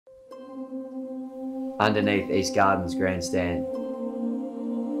underneath East Gardens grandstand.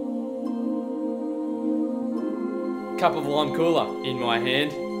 Cup of lime cooler in my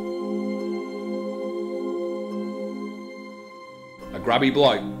hand. A grubby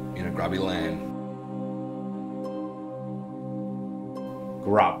bloke in a grubby land.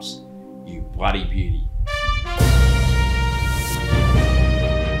 Grubs, you bloody beauty.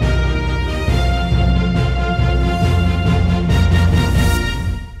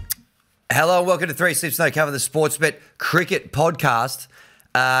 Hello and welcome to Three Slips No Cover, the Sportsbet cricket podcast.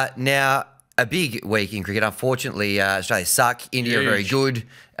 Now, a big week in cricket. Unfortunately, Australia suck. India are very good.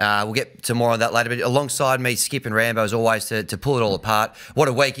 We'll get to more on that later. But alongside me, Skip and Rambo, as always, to pull it all apart. What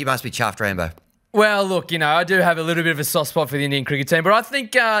a week. You must be chuffed, Rambo. Well, look, I do have a little bit of a soft spot for the Indian cricket team, but I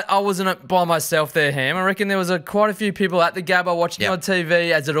think I wasn't by myself there, Ham. I reckon there was quite a few people at the Gabba watching on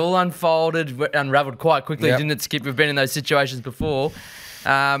TV as it all unravelled quite quickly, didn't it, Skip? We've been in those situations before.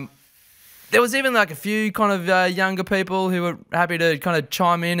 There was even like a few kind of younger people who were happy to kind of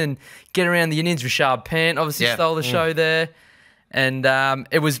chime in and get around the Indians. Rashad Pant obviously stole the show there. And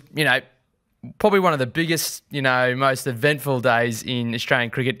it was, probably one of the biggest, most eventful days in Australian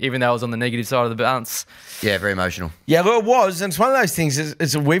cricket, even though it was on the negative side of the balance. Yeah, very emotional. Yeah, well, it was. And it's one of those things,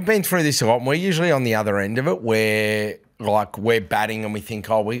 we've been through this a lot, and we're usually on the other end of it where, like, we're batting and we think,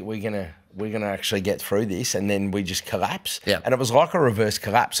 oh, we're going to actually get through this, and then we just collapse. Yeah. And it was like a reverse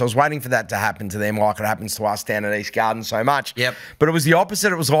collapse. I was waiting for that to happen to them like it happens to us down at East Garden so much. Yep. But it was the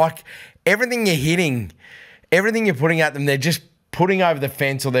opposite. It was like everything you're hitting, everything you're putting at them, they're just putting over the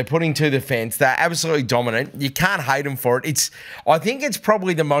fence or they're putting to the fence. They're absolutely dominant. You can't hate them for it. I think it's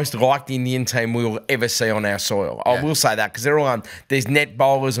probably the most liked Indian team we'll ever see on our soil. I will say that because they're all on. There's net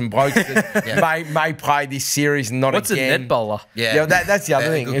bowlers and blokes that may play this series and not What's again. What's a net bowler? Yeah, that's the other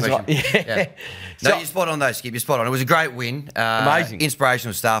thing. Good question. No, So, you're spot on though, Skip. You're spot on. It was a great win. Amazing.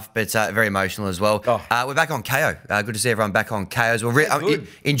 Inspirational stuff, but very emotional as well. Oh. We're back on KO. Good to see everyone back on KO as well.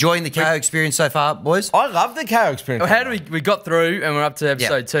 Enjoying the KO experience so far, boys? I love the KO experience. Well, how do we got through and we're up to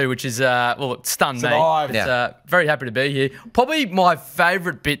episode 2, which is, it stunned me. But, very happy to be here. Probably my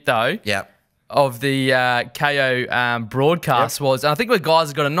favourite bit though. Of the KO broadcast was, and I think the guys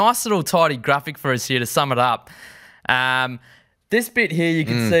have got a nice little tidy graphic for us here to sum it up. This bit here, you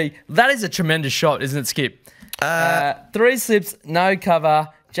can see, that is a tremendous shot, isn't it, Skip? 3 slips, no cover,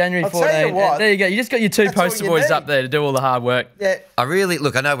 January 14. There you go. You just got your two poster boys up there to do all the hard work. Yeah. I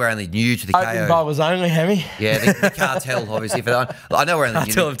know we're only new to the Open KO. bowlers only, Hammy. Yeah, the cartel, obviously. But I know we're only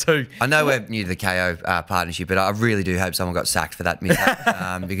Cartel of two. I know we're new to the KO partnership, but I really do hope someone got sacked for that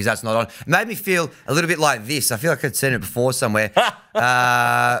mishap because that's not on. It made me feel a little bit like this. I feel like I'd seen it before somewhere.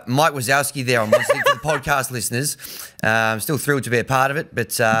 Mike Wazowski there on listening for the podcast listeners. I'm still thrilled to be a part of it,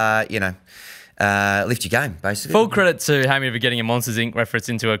 but, lift your game, basically. Full credit to Hammy for getting a Monsters Inc. reference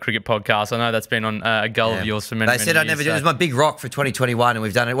into a cricket podcast. I know that's been on a goal of yours for many years. They said I'd never do it. It was my big rock for 2021, and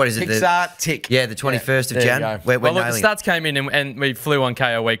we've done it. What is it? Pixar tick. Yeah, the 21st of Jan. Well, look, the stats came in and we flew on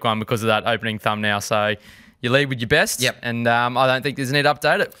KO week 1 because of that opening thumbnail. So you lead with your best. Yep. And I don't think there's a need to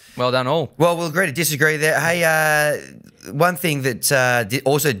update it. Well done all. Well, we'll agree to disagree there. Hey, one thing that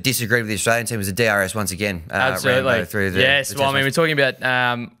also disagreed with the Australian team was the DRS once again. Absolutely. Rambo through the, yes. Well, I mean, we're talking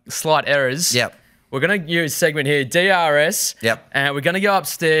about slight errors. Yep. We're going to use a segment here, DRS. Yep. And we're going to go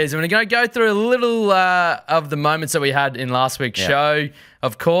upstairs and we're going to go through a little of the moments that we had in last week's show,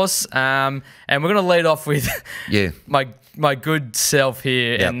 of course. And we're going to lead off with my good self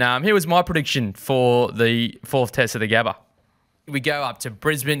here. Yep. And here was my prediction for the 4th test of the Gabba. We go up to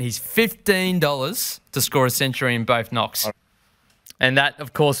Brisbane. He's $15 to score a century in both knocks. And that,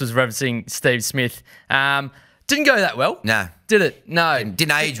 of course, was referencing Steve Smith. Didn't go that well. No. Did it? No.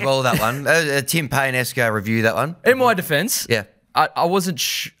 Didn't age well, that one. Tim Payne-esque review, that one. In my defence, I wasn't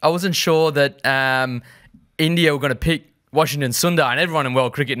sure that India were going to pick Washington Sundar, and everyone in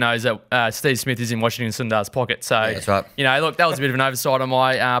world cricket knows that Steve Smith is in Washington Sundar's pocket. So, that's right. Look, that was a bit of an oversight on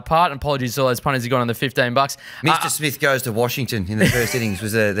my part. And apologies to all those punters who got on the $15. Mr. Smith goes to Washington in the first innings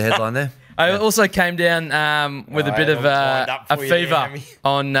was the headline there. I also came down with a bit of a fever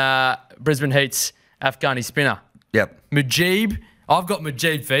on Brisbane Heat's Afghani spinner. Yep. Mujib. I've got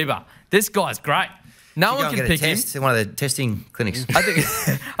Mujib fever. This guy's great. No one can pick him. One of the testing clinics.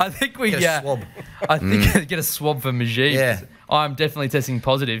 I think we get a swab. I think get a swab for Mujib. Yeah. I'm definitely testing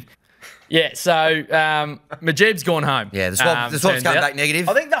positive. Yeah, so Mujib's gone home. Yeah, the swab's come back negative.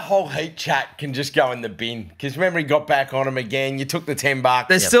 I think the whole Heat chat can just go in the bin because remember he got back on him again. You took the $10.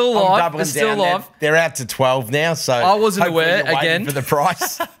 They're still alive. They're still alive. They're out to 12 now. So I wasn't aware again for the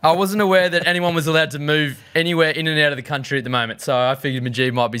price. I wasn't aware that anyone was allowed to move anywhere in and out of the country at the moment, so I figured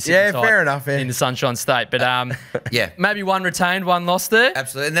Majid might be sitting tight fair enough, in the Sunshine State. But Yeah. maybe one retained, one lost there.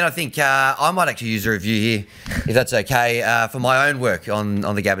 Absolutely. And then I think I might actually use a review here, if that's okay, for my own work on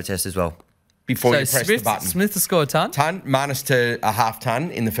the Gabba test as well. Before you So press the button. Smith to score a ton. Ton, minus to a half ton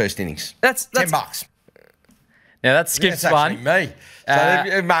in the first innings. That's $10. Now that's Skip's That's actually one. me.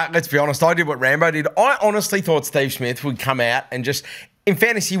 So, mate, let's be honest. I did what Rambo did. I honestly thought Steve Smith would come out and just, in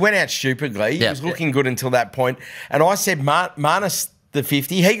fairness, he went out stupidly. He was looking good until that point. And I said minus the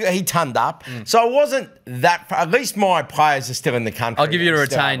 50. He turned up. So it wasn't that far. At least my players are still in the country. I'll give you a They're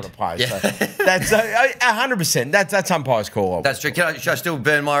still able retained. to play. So that's 100%. That's umpire's call. That's true. Should I still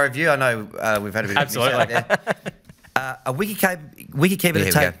burn my review? I know we've had a bit of Absolutely. a miss out there. A wicketkeeper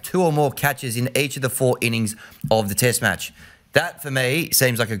to take 2 or more catches in each of the 4 innings of the test match. That, for me,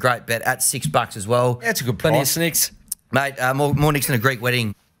 seems like a great bet at $6 as well. That's a good Plenty of price. snicks. Mate, more nicks than a Greek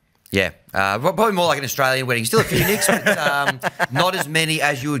wedding. Yeah, probably more like an Australian wedding. Still a few nicks, but not as many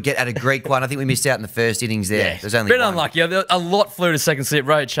as you would get at a Greek one. I think we missed out in the first innings there. There's only Bit one. unlucky. A lot flew to second slip.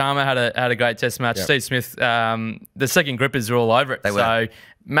 Rohit Sharma had a great test match. Steve Smith, the second grippers are all over it. They were. So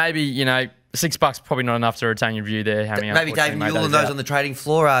maybe, $6 probably not enough to retain your view there, Hammy. Maybe Dave Unfortunately, mate, Newell and that those was on the trading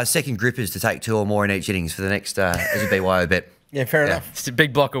floor. Second grippers to take 2 or more in each innings for the next as a BYO bet. Yeah, fair enough. It's a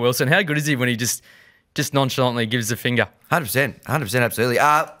big block of Wilson. How good is he when he just nonchalantly gives the finger? 100%, absolutely.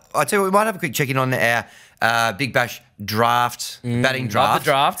 I tell you what, we might have a quick check-in on our Big Bash draft, batting Love draft.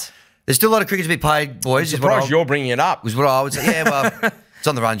 the draft. There's still a lot of cricket to be played, boys. Surprised you're bringing it up. Was what I would say. Yeah, well, it's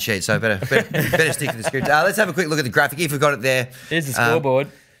on the run sheet, so better stick to the script. Let's have a quick look at the graphic if we've got it there. Here's the scoreboard.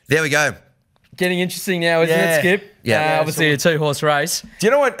 There we go. Getting interesting now, isn't Yeah. it, Skip? Yeah. Obviously, a 2-horse race. Do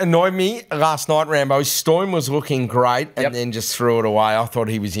you know what annoyed me last night, Rambo? Storm was looking great and Yep. then just threw it away. I thought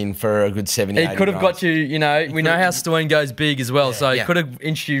he was in for a good 70, He 80 could have runs. got you, we know how Stoin goes big as well, so he Yeah. could have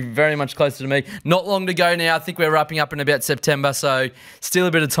inched you very much closer to me. Not long to go now. I think we're wrapping up in about September, so still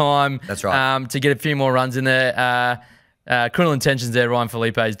a bit of time. That's right. To get a few more runs in there. Criminal intentions there. Ryan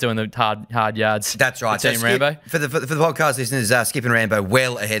Felipe is doing the hard yards. That's right. For Team So Skip, Rambo. For the podcast listeners, Skip and Rambo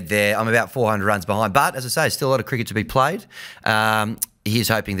well ahead there. I'm about 400 runs behind. But, as I say, still a lot of cricket to be played. He's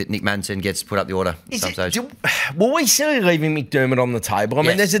hoping that Nick Manson gets put up the order at some stage. Were we silly leaving McDermott on the table? I mean,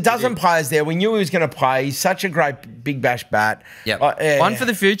 Yes, there's a dozen we did. players there. We knew he was going to play. He's such a great Big Bash bat. Yep. One for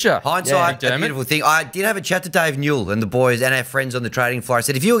the future. Hindsight, Yeah, a beautiful thing. I did have a chat to Dave Newell and the boys and our friends on the trading floor. I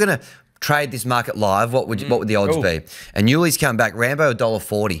said, if you were going to trade this market live, what would the odds Ooh. be? And Newell's come back. Rambo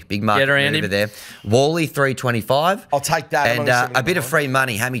 $1.40, big market Get around mover him. there. Wally $3.25. I'll take that. I'm And gonna sit a bit of free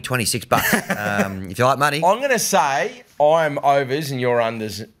money. Hammy $26. If you like money, I'm going to say I'm overs and you're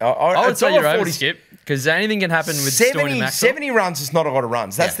unders. I would say you're over, $1.40. Skip, because anything can happen with Stoin and Maxwell. 70 runs is not a lot of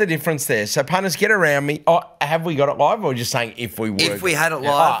runs. That's Yeah. the difference there. So punters, get around me. Oh, have we got it live, or just saying if we would? if we had it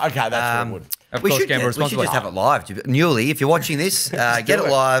live, Oh, okay, that's what it would. Of we course, should gamble we should responsibly. just have it live. Newley, if you're watching this, get do it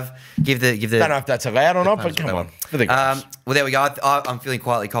it. live. Give the. Don't know if that's allowed or not, but punters come what on. they want. For the guys. Well, there we go. I'm feeling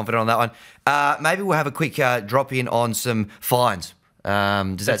quietly confident on that one. Maybe we'll have a quick drop in on some fines.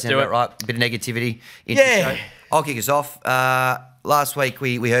 Does that Let's sound do about it. right? A bit of negativity. Into Yeah. the show. I'll kick us off. Last week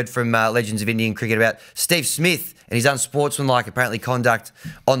we heard from legends of Indian cricket about Steve Smith and his unsportsmanlike apparently conduct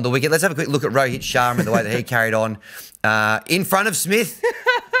on the wicket. Let's have a quick look at Rohit Sharma and the way that he carried on in front of Smith.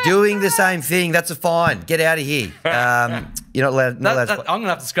 Doing the same thing. That's a fine. Get out of here. You're not allowed. Not allowed to play. I'm going to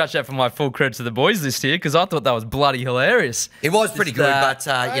have to scratch that for my full credit to the boys list here, because I thought that was bloody hilarious. It was pretty good, but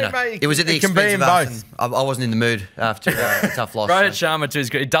mate, it was at the it can be expense in of us. both. And I wasn't in the mood after a tough loss. Rohit so. Sharma too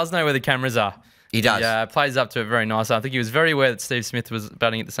is good. He does know where the cameras are. He does. He plays up to it very nicely. I think he was very aware that Steve Smith was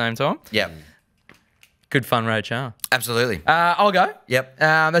batting at the same time. Yeah, Good fun, Rohit Sharma. absolutely. I'll go. Yep.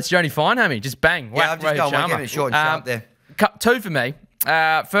 That's your only fine, Hammy. Just bang. Yeah, Whack I'm just Rohit going Sharma. keeping it short and sharp there. 2 for me.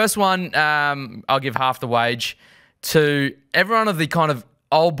 First one, I'll give half the wage to everyone of the kind of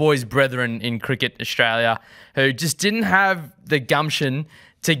old boys brethren in cricket Australia who just didn't have the gumption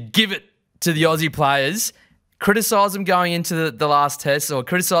to give it to the Aussie players, criticise them going into the last test or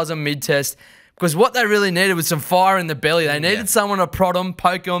criticise them mid-test, because what they really needed was some fire in the belly. They needed someone to prod them,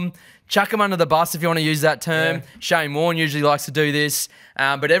 poke them, chuck them under the bus, if you want to use that term. Yeah. Shane Warne usually likes to do this.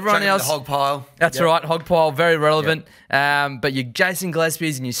 But everyone Chuck him in else... the hog pile. That's right, hog pile, very relevant. But your Jason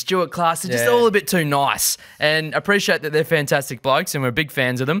Gillespies and your Stuart Clarks are just Yeah. all a bit too nice. And appreciate that they're fantastic blokes and we're big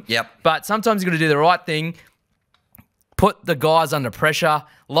fans of them. Yep. But sometimes you've got to do the right thing, put the guys under pressure,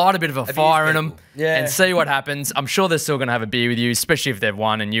 light a bit of a fire in them, Yeah. and see what happens. I'm sure they're still going to have a beer with you, especially if they've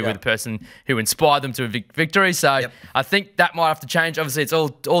won and you were the person who inspired them to a victory. So I think that might have to change. Obviously, it's all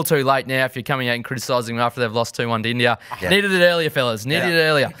too late now if you're coming out and criticising them after they've lost 2-1 to India. Needed it earlier, fellas. Needed it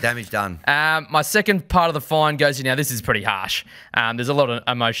earlier. Damage done. My second part of the fine goes to, now this is pretty harsh. There's a lot of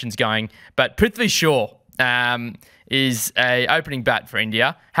emotions going, but Prithvi Shaw is a opening bat for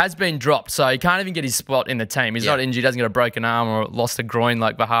India, has been dropped, so he can't even get his spot in the team. He's not injured, he doesn't get a broken arm or lost a groin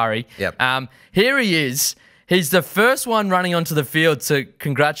like Bahari. Here he is. He's the first one running onto the field to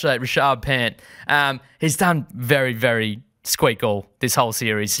congratulate Rishabh Pant. He's done very, very squeak all this whole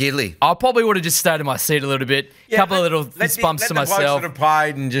series. Diddly. I probably would have just stayed in my seat a little bit. A couple of little fist bumps to myself. Let the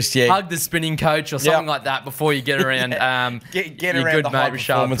played and just hug the spinning coach or something like that before you get around. Get your around good the mate, high Rishabh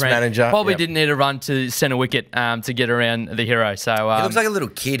performance Pant. manager. Probably didn't need a run to centre wicket to get around the hero. So He looks like a little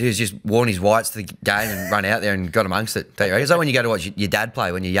kid who's just worn his whites to the game and run out there and got amongst it. It's like when you go to watch your dad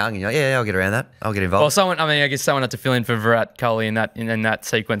play when you're young and you're like, yeah, I'll get around that. I'll get involved. well, I guess someone had to fill in for Virat Kohli in that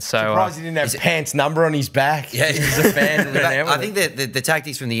sequence. So Surprised he didn't have Pants' number on his back. Yeah. He's a fan. and ran out I with think the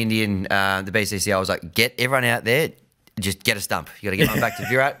tactics from the Indian, the BCCI was like, get everyone out there, just get a stump. You got to get one back to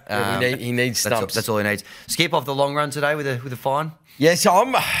Virat. he needs stumps. That's all he needs. Skip off the long run today with a fine. Yeah,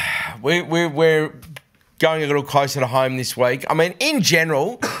 so we're going a little closer to home this week. I mean, in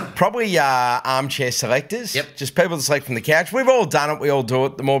general, probably armchair selectors. Yep. Just people that select from the couch. We've all done it. We all do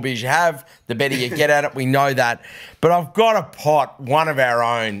it. The more beers you have, the better you get at it. We know that. But I've got to pot one of our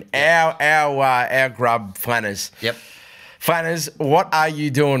own, our grub Flanners. Yep. Flanners, what are you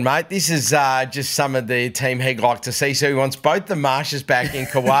doing, mate? This is just some of the team he'd like to see. So he wants both the Marshes back in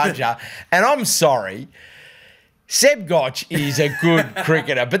Khawaja. And I'm sorry, Seb Gotch is a good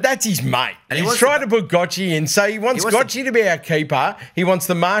cricketer, but that's his mate. And he's trying to put Gotchi in. So he wants Gotchi to be our keeper. He wants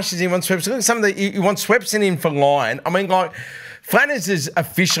the Marshes. He wants Swepson. He wants Swepson in for Lyon. I mean, like, Flanners has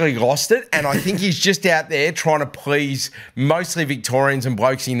officially lost it, and I think he's just out there trying to please mostly Victorians and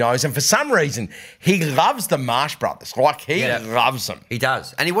blokes he knows. And for some reason, he loves the Marsh brothers. Like, he loves them. He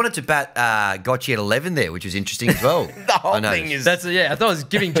does. And he wanted to bat Gotchi at 11 there, which was interesting as well. The whole thing is... I thought it was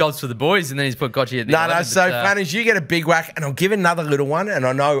giving jobs for the boys, and then he's put Gotchi at the 11, So, Flanners, you get a big whack, and I'll give another little one. And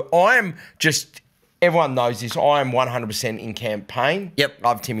I know I am just... Everyone knows this. I am 100% in camp Payne. Yep.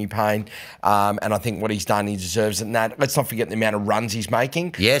 Love Timmy Payne. And I think what he's done, he deserves it. And that, let's not forget the amount of runs he's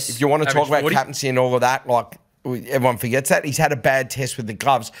making. Yes. If you want to talk about 40. captaincy and all of that, like, everyone forgets that. He's had a bad test with the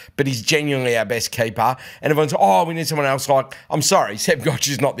gloves, but he's genuinely our best keeper. And everyone's, we need someone else. Like, I'm sorry, Seb Gotch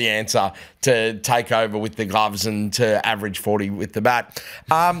is not the answer to take over with the gloves and to average 40 with the bat.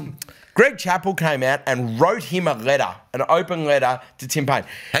 Greg Chappell came out and wrote him a letter, an open letter to Tim Payne.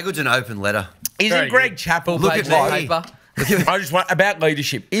 How good's an open letter? Isn't Greg Chappell... Look at me. I just want about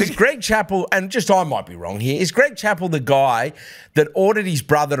leadership. Is Greg Chappell, and just I might be wrong here, is Greg Chappell the guy that ordered his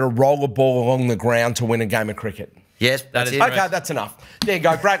brother to roll a ball along the ground to win a game of cricket? Yes, that's it. Okay, that's enough. There you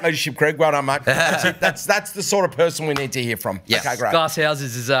go. Great leadership, Greg. Well done, mate. That's it. That's the sort of person we need to hear from. Yes. Okay, great. Glass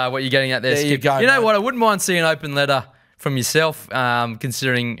houses is what you're getting at there, There Skip. you go, You know mate. what? I wouldn't mind seeing an open letter from yourself,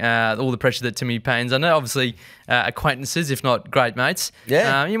 considering all the pressure that Timmy Payne's under. Obviously, acquaintances, if not great mates.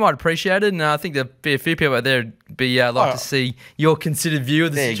 Yeah. You might appreciate it, and I think there'll be a few people out there who'd be like to see your considered view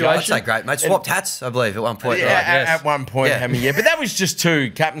of the There you go. I'd situation. say great, mate. Swapped hats, I believe, at one point. Yeah, right? at one point, Yeah. Hammy, yeah. But that was just two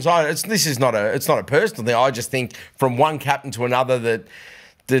captains. This is not a personal thing. I just think from one captain to another that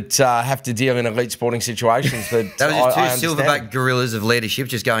have to deal in elite sporting situations. That was just I two understand. silverback gorillas of leadership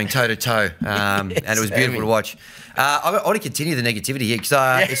just going toe to toe, and it was beautiful to watch. I want to continue the negativity here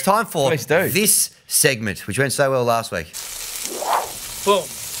because it's time for please do. this segment, which went so well last week. Boom.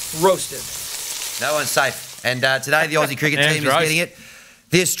 Roasted. No one's safe. And today the Aussie cricket Hands team is roast. getting it.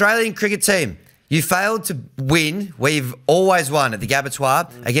 The Australian cricket team, you failed to win where you've always won at the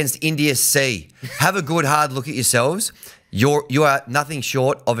Gabba against India C. Have a good hard look at yourselves. You are nothing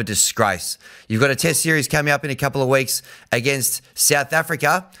short of a disgrace. You've got a test series coming up in a couple of weeks against South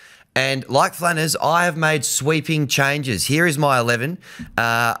Africa. And like Flanners, I have made sweeping changes. Here is my 11.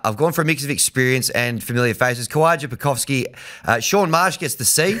 I've gone for a mix of experience and familiar faces. Khawaja Pekovsky, Sean Marsh gets the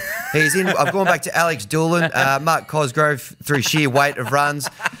C. He's in. I've gone back to Alex Doolan, Mark Cosgrove through sheer weight of runs.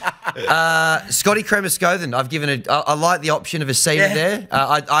 Scotty Cremascothan, I've given I like the option of a seamer there.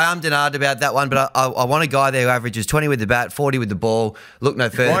 I ummed and ahed about that one, but I want a guy there who averages 20 with the bat, 40 with the ball. Look no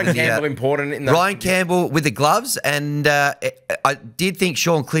further. Ryan than Campbell important in the Ryan Campbell with the gloves, and I did think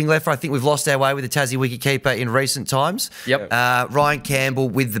Sean Klingler effort. I think we've lost our way with the Tassie wicketkeeper in recent times. Yep. Ryan Campbell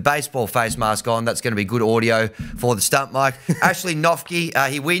with the baseball face mask on. That's going to be good audio for the stump mic. Ashley Nofke,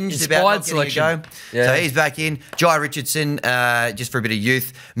 he whinged about not getting a go. Yeah. So he's back in. Jai Richardson, just for a bit of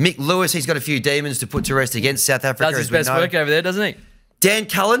youth. Mick Lewis, he's got a few demons to put to rest against South Africa. Does his best work over there, doesn't he? Dan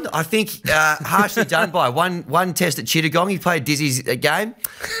Cullen, I think, harshly done by one test at Chittagong. He played Dizzy's game,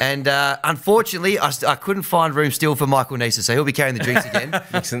 and unfortunately, I couldn't find room still for Michael Neser, so he'll be carrying the drinks again.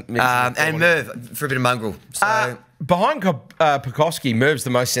 And Merv for a bit of mongrel. So Behind Pekoski, Merv's the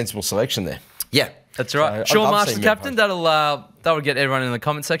most sensible selection there. yeah, That's right. So Sean I've Marsh's seen captain. That'll get everyone in the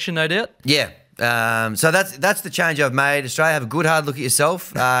comment section, no doubt. yeah. So that's the change I've made. Australia, have a good hard look at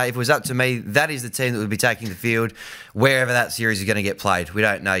yourself. If it was up to me, that is the team that would be taking the field wherever that series is going to get played. We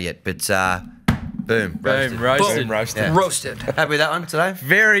don't know yet, but boom, roasted. Roasted. Yeah. Roasted. Happy with that one today?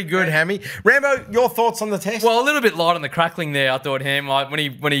 Very good, Hammy. Rambo, your thoughts on the test? Well, a little bit light on the crackling there, I thought, Ham. Like when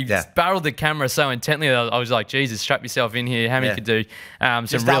he barreled the camera so intently, I was like, Jesus, strap yourself in here. Hammy could do some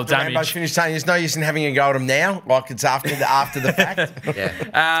Just real after Rambo's damage. finished saying there's no use in having a go at him now, like it's after the fact.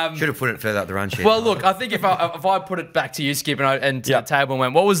 Yeah. Should have put it further up the run sheet. Well, look, I think if I put it back to you, Skip, and to the table and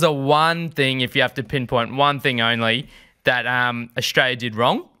went, what was the one thing, if you have to pinpoint one thing only, that Australia did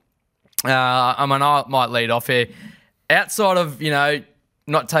wrong? I mean, I might lead off here. Outside of,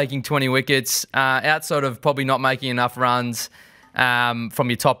 not taking 20 wickets, outside of probably not making enough runs from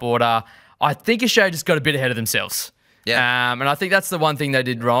your top order, I think Australia just got a bit ahead of themselves. Yeah. And I think that's the one thing they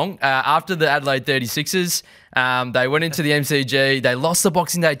did wrong. After the Adelaide 36ers, they went into the MCG. They lost the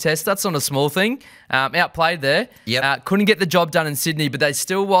Boxing Day test. That's not a small thing. Outplayed there. Yep. Couldn't get the job done in Sydney, but they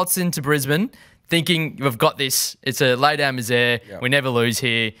still waltzed into Brisbane thinking, we've got this. It's a lay down misère. Yep. We never lose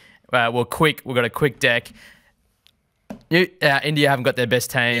here. We're quick. We've got a quick deck. India haven't got their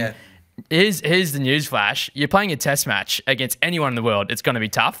best team. Yeah. Here's the news flash. You're playing a test match against anyone in the world. It's going to be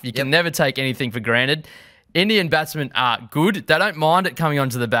tough. You can never take anything for granted. Indian batsmen are good. They don't mind it coming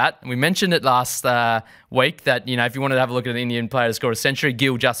onto the bat. We mentioned it last week that, if you wanted to have a look at an Indian player to score a century,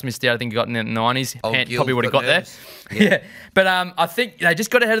 Gill just missed out. I think he got in the 90s. Probably would have got there. Yeah. But I think they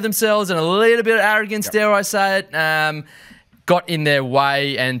just got ahead of themselves and a little bit of arrogance, dare I say it. Got in their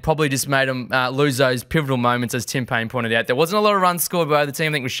way and probably just made them lose those pivotal moments, as Tim Payne pointed out. There wasn't a lot of runs scored by the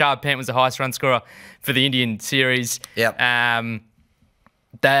team. I think Rashad Pant was the highest run scorer for the Indian series. Yep.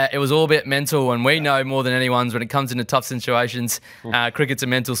 It was all a bit mental, and we know more than anyone's when it comes into tough situations. Cricket's a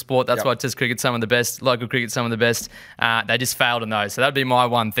mental sport. That's why Test cricket's some of the best. Local cricket's some of the best. They just failed in those. So that'd be my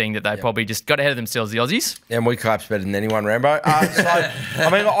one thing that they probably just got ahead of themselves, the Aussies. And we collapse better than anyone, Rambo.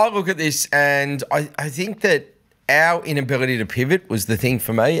 I look at this and I think that our inability to pivot was the thing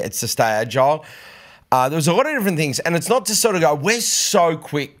for me. It's to stay agile. There was a lot of different things, and it's not to sort of go, we're so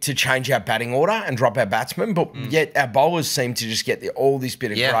quick to change our batting order and drop our batsmen, but yet our bowlers seem to just get all this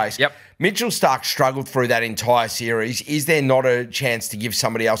bit of grace. Yep. Mitchell Starc struggled through that entire series. Is there not a chance to give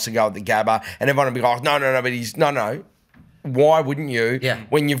somebody else a go at the Gabba? And everyone will be like, no, but he's, no. Why wouldn't you? Yeah.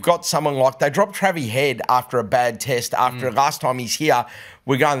 When you've got someone like, they dropped Travis Head after a bad test, after last time he's here,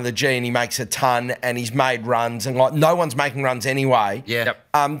 we're going to the G and he makes a ton and he's made runs and like no one's making runs anyway. Yeah.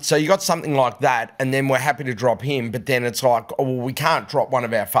 So you got something like that and then we're happy to drop him, but then it's like, oh, well, we can't drop one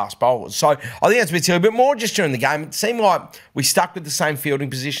of our fast bowlers. So I think that's a bit silly, but more just during the game. It seemed like we stuck with the same fielding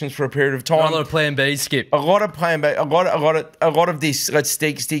positions for a period of time. A lot of plan B, Skip. A lot of plan B, a lot of this, let's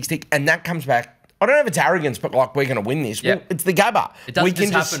stick, and that comes back. I don't know if it's arrogance, but like we're going to win this. Yep. Well, it's the Gabba. It doesn't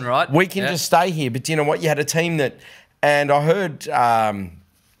just happen, right? We can just stay here. But you know what? You had a team that, and I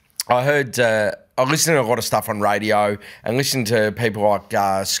listened to a lot of stuff on radio and listened to people like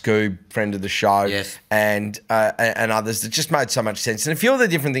Scoob, friend of the show, and others that just made so much sense. And a few of the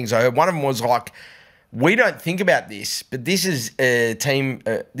different things I heard, one of them was like, we don't think about this, but this is a team.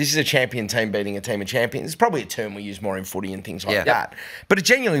 This is a champion team beating a team of champions. It's probably a term we use more in footy and things like that. But it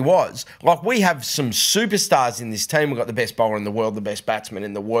genuinely was. Like, we have some superstars in this team. We've got the best bowler in the world, the best batsman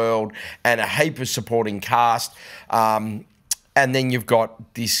in the world, and a heap of supporting cast. And then you've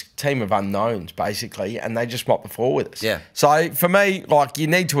got this team of unknowns, basically, and they just mop the floor with us. Yeah. So for me, like, you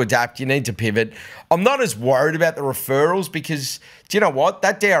need to adapt, you need to pivot. I'm not as worried about the referrals because, do you know what?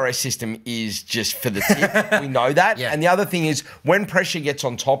 That DRS system is just for the tip. We know that. Yeah. And the other thing is, when pressure gets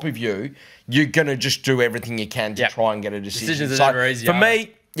on top of you, you're going to just do everything you can to try and get a decision. Decisions are never easy. For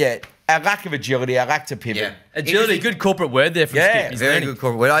me, our lack of agility, our lack to pivot. Yeah. Agility, good corporate word there from Skip. He's Very learning. good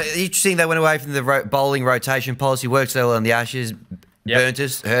corporate word. Interesting they went away from the bowling rotation policy. Worked so well in the Ashes. burnt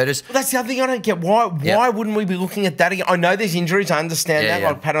us, hurt us. Well, that's the other thing I don't get. Why wouldn't we be looking at that again? I know there's injuries. I understand that.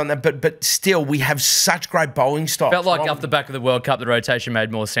 Like pat on that, but still, we have such great bowling stock. Felt like off the back of the World Cup, the rotation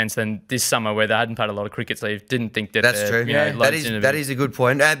made more sense than this summer where they hadn't played a lot of cricket, so you didn't think that. That's true. That is a good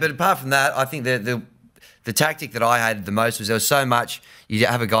point. But apart from that, I think the tactic that I hated the most was there was so much. You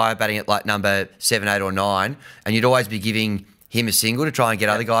have a guy batting at like number 7, 8, or 9, and you'd always be giving him a single to try and get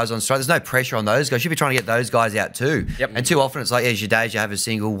other guys on strike. There's no pressure on those guys. You should be trying to get those guys out too. Yep. And too often it's like, your days you have a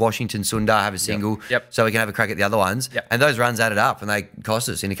single, Washington, Sundar have a single, so we can have a crack at the other ones. Yep. And those runs added up and they cost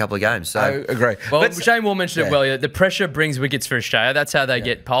us in a couple of games. So I agree. Well, Shane Wall mentioned it well. The pressure brings wickets for Australia. That's how they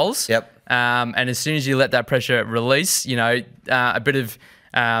get poles. Yep. And as soon as you let that pressure release, a bit of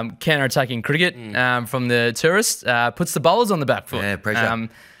counter-attacking cricket from the tourists puts the bowlers on the back foot. Yeah, pressure.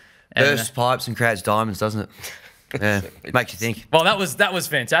 Bursts pipes and creates diamonds, doesn't it? Yeah, it makes you think. Well, that was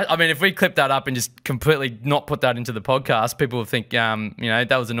fantastic. I mean, if we clip that up and just completely not put that into the podcast, people will think, that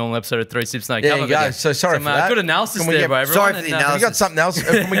was a normal episode of 3 Sips No Cover. There you go. So sorry for that. Good analysis there, by everyone. Sorry for the analysis. We got something else.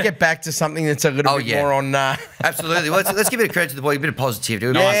 Can we get back to something that's a little bit more on... Absolutely. Well, let's give it a credit to the boys, a bit of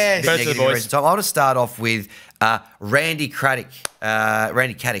positivity. Yes. Credit to the boys. I want to start off with Randy Craddock.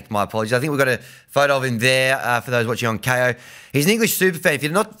 Randy Caddick, my apologies. I think we've got a photo of him there for those watching on KO. He's an English superfan. If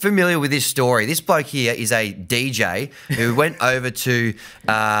you're not familiar with this story, this bloke here is a DJ who went over to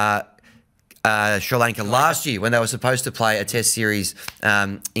Sri Lanka last year when they were supposed to play a test series,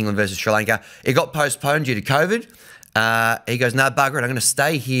 England versus Sri Lanka. It got postponed due to COVID. He goes, no, bugger it. I'm going to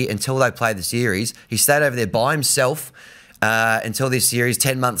stay here until they play the series. He stayed over there by himself until this series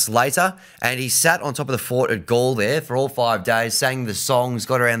 10 months later, and he sat on top of the fort at Gaul there for all 5 days, sang the songs,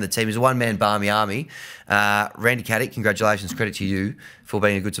 got around the team. He's a one-man Barmy army. Randy Caddick, congratulations, credit to you for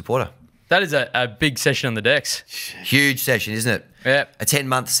being a good supporter. That is a big session on the decks. Huge session, isn't it? Yeah. A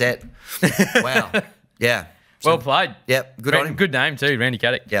 10-month set. Wow. Yeah. Well played. Yep, good on him. Good name too, Randy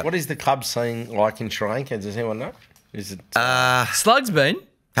Caddick. Yep. What is the club scene like in Sri Lanka? Does anyone know? Is it... Slug's been.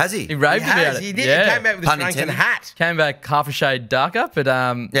 Has he? He raved about it. He did. Yeah. He came back with a Sri Lankan hat. Came back half a shade darker, but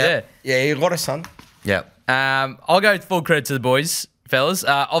yeah. Yeah, a lot of sun. Yeah. I'll go full credit to the boys, fellas.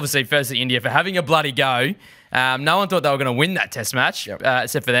 Obviously, firstly, India for having a bloody go. No one thought they were going to win that test match,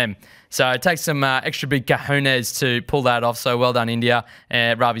 except for them. So it takes some extra big kahunas to pull that off. So well done, India.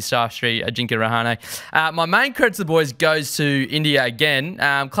 Ravi Shastri, Ajinkya Rahane. My main credit to the boys goes to India again.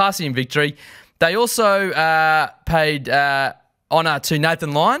 Classy in victory. They also paid honour to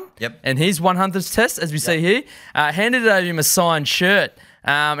Nathan Lyon and his 100th test, as we see here. Handed over him a signed shirt.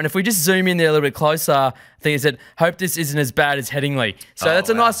 And if we just zoom in there a little bit closer, I think it said, hope this isn't as bad as Headingley. So that's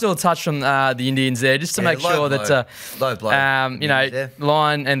a nice little touch from the Indians there, just to make sure that,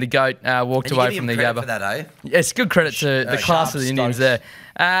 Lyon and the GOAT walked away from the Gabba. For that, eh? Yes, good credit to the class of the Indians there.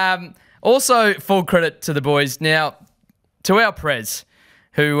 Also, full credit to the boys. Now, to our Prez,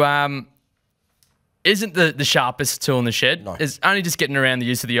 who isn't the sharpest tool in the shed, is only just getting around the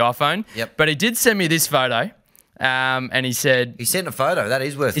use of the iPhone. But he did send me this photo. And he said... He sent a photo. That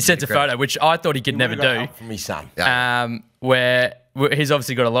is worth... He sent a photo, which I thought he could never do. From his son. Where he's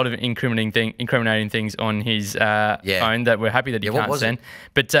obviously got a lot of incriminating things on his phone that we're happy that he can't send.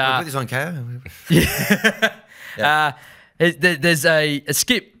 But we'll put this on KO. There's a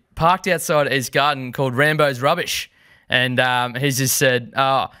skip parked outside his garden called Rambo's Rubbish. And he's just said,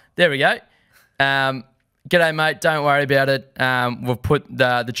 oh, there we go. G'day, mate. Don't worry about it. We've put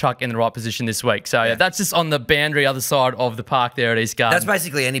the truck in the right position this week. So that's just on the boundary other side of the park there at East Garden. That's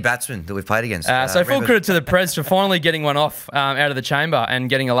basically any batsman that we've played against. So full credit to the Prez for finally getting one off out of the chamber and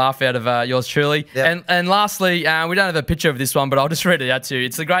getting a laugh out of yours truly. And lastly, we don't have a picture of this one, but I'll just read it out to you.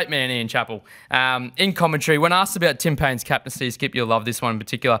 It's the great man Ian Chappell. In commentary, when asked about Tim Payne's captaincy, Skip, you'll love this one in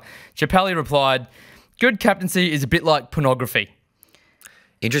particular, Chappelli replied, good captaincy is a bit like pornography.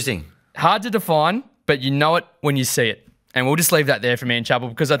 Interesting. Hard to define, but you know it when you see it. And we'll just leave that there for me and Chappell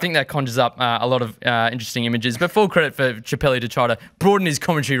because I think that conjures up a lot of interesting images. But full credit for Chappelli to try to broaden his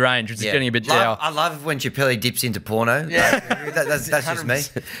commentary range, which is getting a bit dour. I love when Chappelli dips into porno. Yeah. That's just me.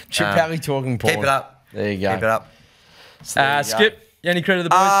 Chappelli talking porno. Keep it up. There you go. Keep it up. Skip, any credit to the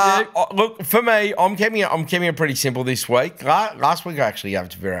boys for you? Look, for me, I'm keeping it pretty simple this week. Last week I actually gave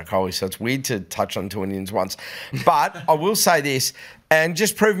it to Virat Kohli, so it's weird to touch on two Indians once. But I will say this, and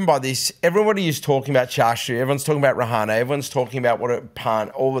just proven by this, everybody is talking about Shastri, everyone's talking about Rahane, everyone's talking about what a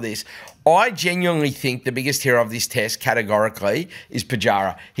punt, all of this. I genuinely think the biggest hero of this test, categorically, is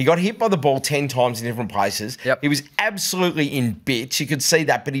Pujara. He got hit by the ball 10 times in different places. He was absolutely in bits. You could see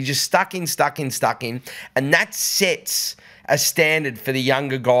that, but he just stuck in. And that sets a standard for the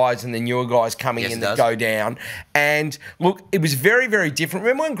younger guys and the newer guys coming Yes, in it that does. go down. And look, it was very, very different.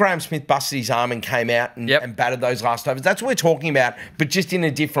 Remember when Graham Smith busted his arm and came out and, Yep. and batted those last overs? That's what we're talking about, but just in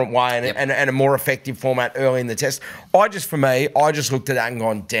a different way and, Yep. and a more effective format early in the test. I just looked at that and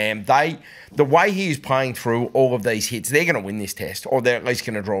gone, damn, the way he is playing through all of these hits, they're going to win this test, or they're at least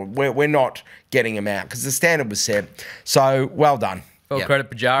going to draw. We're not getting him out because the standard was set. So, well done. Well, Yep.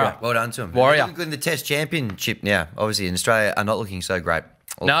 credit Pujara. Well done to him. Warrior. They're looking good in the Test Championship now. Obviously, in Australia are not looking so great.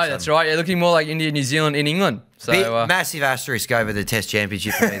 all of a No, sudden. that's right. You're looking more like India, New Zealand in England. So Big, massive asterisk over the Test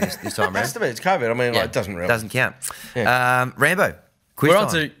Championship for me this time That's around. it's COVID. I mean, like, it doesn't really. Doesn't count. Yeah. Rambo, quiz we're on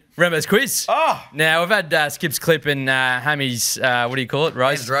time. to Rambo's quiz. Oh. Now, we've had Skip's clip and Hammy's, what do you call it?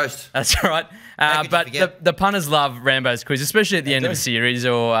 Roast? Ham's roast. That's right. How could you But forget? the punters love Rambo's quiz, especially at the end of a series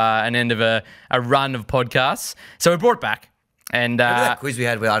or an end of a run of podcasts. So we brought it back. And Remember that quiz we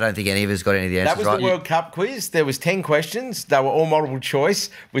had where I don't think any of us got any of the answers That was right? the World Cup quiz. There was 10 questions. They were all multiple choice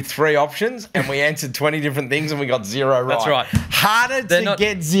with 3 options, and we answered 20 different things, and we got 0 right. That's right. Harder They're to not-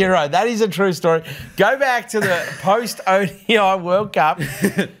 get 0. That is a true story. Go back to the post-ODI World Cup.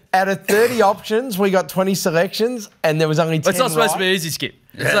 Out of 30 options, we got 20 selections, and there was only 10 it's not supposed to be right. easy, Skip.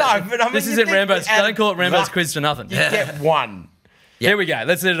 No, but I mean, This you isn't think Rambo's. out of Don't call it Rambo's luck, quiz for nothing. You get 1. Here we go.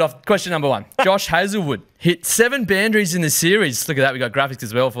 Let's hit it off. Question number 1. Josh Hazlewood hit 7 boundaries in the series. Look at that. We got graphics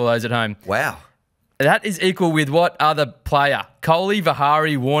as well for those at home. Wow. That is equal with what other player? Kohli,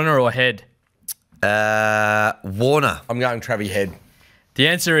 Vihari, Warner, or Head? Warner. I'm going Travie Head. The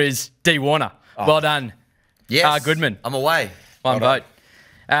answer is D. Warner. Well done. Yes. Goodman. I'm away. One vote.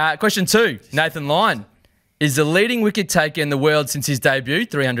 Question 2. Nathan Lyon is the leading wicket taker in the world since his debut.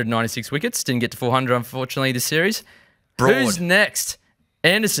 396 wickets. Didn't get to 400, unfortunately, this series. Broad. Who's next?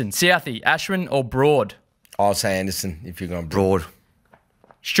 Anderson, Southey, Ashwin, or Broad? I'll say Anderson if you're going broad. Broad.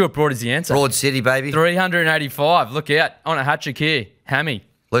 Stuart Broad is the answer. Broad City, baby. 385. Look out. On a hat-trick here. Hammy.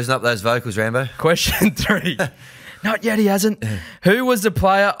 Loosen up those vocals, Rambo. Question 3. Not yet, he hasn't. Who was the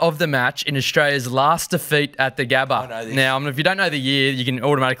player of the match in Australia's last defeat at the Gabba? know this. Now, if you don't know the year, you can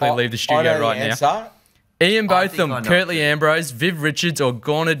automatically leave the studio I know right the now. answer. Ian I think I Botham, know. Curtly Ambrose, Viv Richards, or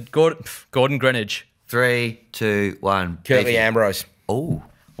Gordon Greenidge? 3, 2, 1. Curtly Beefy. Ambrose. Oh.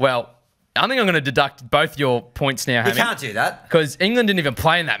 Well, I think I'm going to deduct both your points now, You Hammy. can't do that. Because England didn't even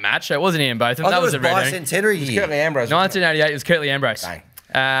play in that match. So it wasn't Ian Botham. I That thought was it a was red herring. bicentenary year. Curtly Ambrose. 1988, it was Curtly Ambrose. Bang.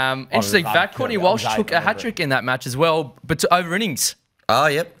 Interesting love fact, Courtney Curtly. Walsh I was took eight, a I remember hat-trick in that match as well, but over innings. Oh,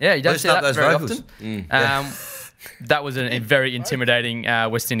 yep. Yeah, you don't Loosen see up that those very vocals. often. That was a very intimidating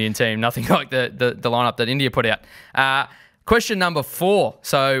West Indian team. Nothing like the lineup that India put out. Question number 4.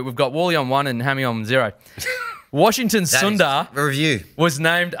 So we've got Wally on 1 and Hammy on 0. Washington That is Sundar a review. was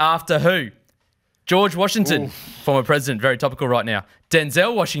named after who? George Washington, former president, very topical right now.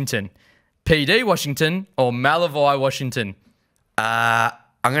 Denzel Washington, PD Washington, or Malavai Washington?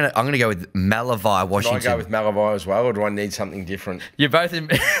 I'm gonna go with Malavai, Do I Washington. go with Malavai as well, or do I need something different? You're both in.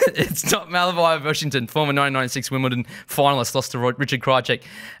 It's not Malavai Washington, former 1996 Wimbledon finalist, lost to Richard Krajicek.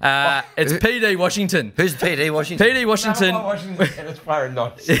 It's PD Washington. Who's PD Washington? PD Washington Washington's a tennis player,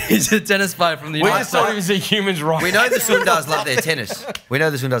 not. is a tennis player from the We United just thought he States. was a human's right. We know the Sundars love their tennis. We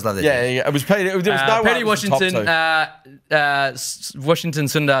know the Sundars love their Yeah, tennis. yeah, it was Peter. There was no way PD it was the top Washington, two. Washington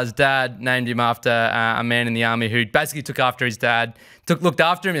Sundar's dad named him after a man in the army who basically took after his dad, looked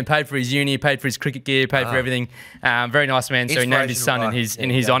after him and paid for his uni, paid for his cricket gear, paid for everything. Very nice man. So he named his son in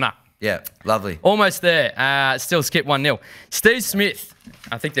his honour. Yeah, lovely. Almost there. Still skip 1-0. Steve Smith,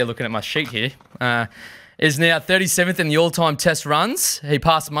 I think they're looking at my sheet here, is now 37th in the all-time test runs. He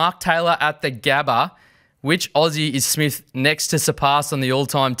passed Mark Taylor at the Gabba. Which Aussie is Smith next to surpass on the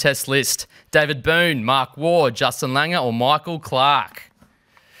all-time test list? David Boone, Mark Ward, Justin Langer, or Michael Clark?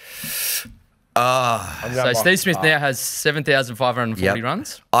 So Steve Smith now has 7,540 Yep.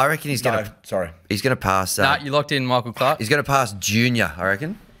 runs. I reckon he's No, gonna sorry. pass. No, you locked in Michael Clark. He's gonna pass Junior. I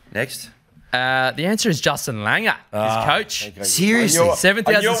reckon next. The answer is Justin Langer, his coach. Seriously?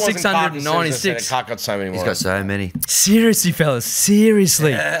 7,696. Clark got so many more. He's got so many. Seriously, fellas.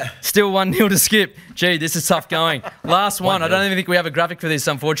 Seriously. Still 1-0 to skip. Gee, this is tough going. Last one. I don't even think we have a graphic for this,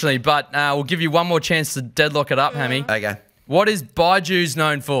 unfortunately, but we'll give you one more chance to deadlock it up, Hammy. Okay. What is Baiju's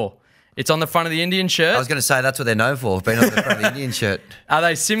known for? It's on the front of the Indian shirt. I was going to say that's what they're known for, being on the front of the Indian shirt. Are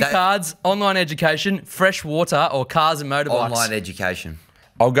they SIM cards, online education, fresh water, or cars and motorbikes? Online education.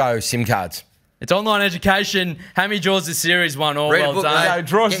 I'll go SIM cards. It's online education. Hammy draws the series one. All Read a well book, done. mate. No,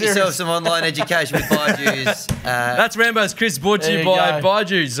 draw Get series. yourself some online education with Baiju's. That's Rambo's Chris, brought to There you you by go.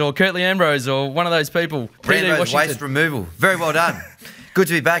 Baiju's or Curtly Ambrose or one of those people. PD Rambo's Washington. waste removal. Very well done. Good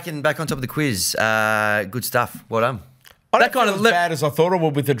to be back on top of the quiz. Good stuff. Well done. I don't That kind feel of as bad as I thought it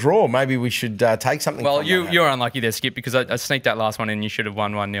would with the draw. Maybe we should take something. Well, from you're unlucky there, Skip, because I sneaked that last one in. You should have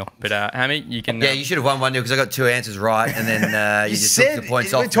won 1-0. But Hammy, you can. Yeah, you should have won 1-0 because I got 2 answers right, and then you just took the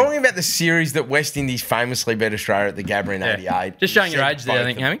points off. We're talking about the series that West Indies famously beat Australia at the Gabba in '88. Just showing your age there, I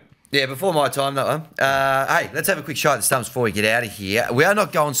think, Hammy. Yeah, before my time, that one. Hey, let's have a quick shot at the stumps before we get out of here. We are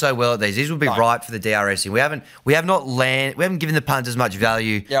not going so well at these. These will be right for the DRS. We haven't given the punters much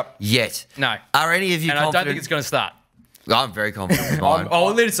value yet. No. Are any of you confident? I don't think it's going to start. I'm very confident with mine.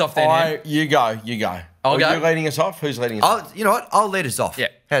 I'll lead us off then. You go. I'll go. You leading us off? Who's leading us off? You know what? I'll lead us off. Yeah.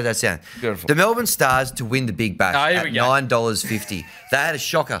 How does that sound? Beautiful. The Melbourne Stars to win the Big Bash at $9.50. They had a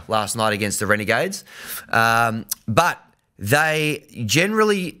shocker last night against the Renegades. But they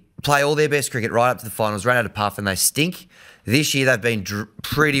generally play all their best cricket right up to the finals, run out of puff, and they stink. This year, they've been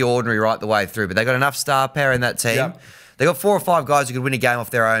pretty ordinary right the way through, but they've got enough star power in that team. Yep. They've got 4 or 5 guys who could win a game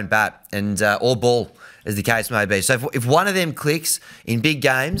off their own bat and or ball, as the case may be. So if one of them clicks in big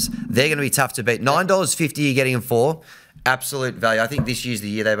games, they're going to be tough to beat. $9.50 you're getting them for. Absolute value. I think this year's the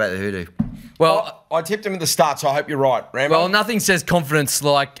year they bat the hoodoo. Well, I tipped him at the start, so I hope you're right, Rambo. Well, nothing says confidence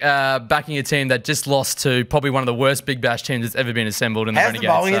like backing a team that just lost to probably one of the worst Big Bash teams that's ever been assembled in the Renegades.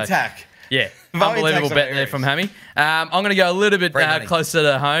 How's the bowling attack? Yeah, unbelievable bet there from Hammy. I'm going to go a little bit closer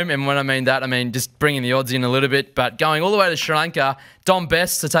to home, and when I mean that, I mean just bringing the odds in a little bit, but going all the way to Sri Lanka, Dom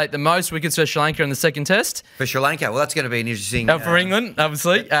Best to take the most wickets for Sri Lanka in the second test. For Sri Lanka, well, that's going to be an interesting... for England,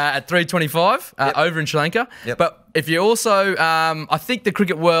 obviously, at 325 over in Sri Lanka. Yep. But if you also, I think the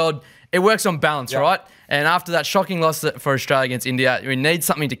cricket world, it works on balance, right? And after that shocking loss for Australia against India, we need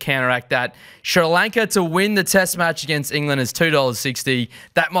something to counteract that. Sri Lanka to win the test match against England is $2.60.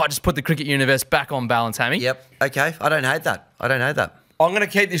 That might just put the cricket universe back on balance, Hammy. Yep. Okay. I don't hate that. I'm going to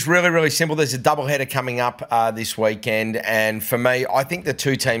keep this really, really simple. There's a doubleheader coming up this weekend, and for me, I think the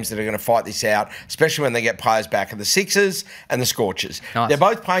 2 teams that are going to fight this out, especially when they get players back, are the Sixers and the Scorchers. Nice. They're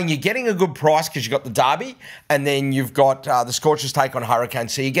both playing. You're getting a good price because you've got the Derby, and then you've got the Scorchers take on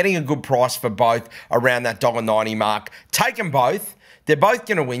Hurricanes, so you're getting a good price for both around that $1.90 mark. Take them both. They're both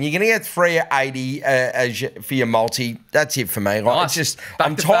going to win. You're going to get $3.80 for your multi. That's it for me. Like, it's just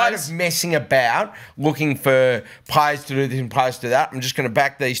I'm tired of messing about looking for players to do this and players to do that. I'm just going to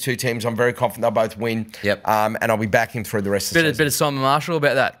back these 2 teams. I'm very confident they'll both win. Yep. And I'll be backing through the rest of the season. Bit of Simon Marshall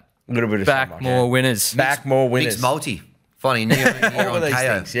about that. A little bit of back more winners. Back more winners. Mixed multi. Funny, near all on of these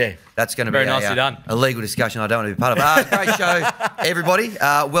KO. things, yeah. That's going to Very be nicely done. a legal discussion I don't want to be part of. Great show, everybody.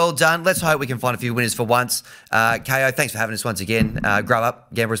 Well done. Let's hope we can find a few winners for once. KO, thanks for having us once again. Grub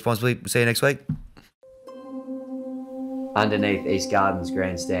up, gamble responsibly. We'll see you next week. Underneath East Gardens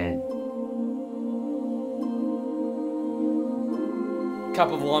Grandstand.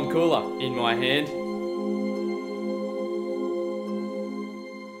 Cup of lime cooler in my hand.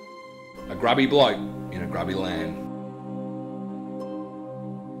 A grubby bloke in a grubby land.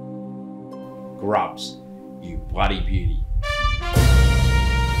 Grubs, you bloody beauty.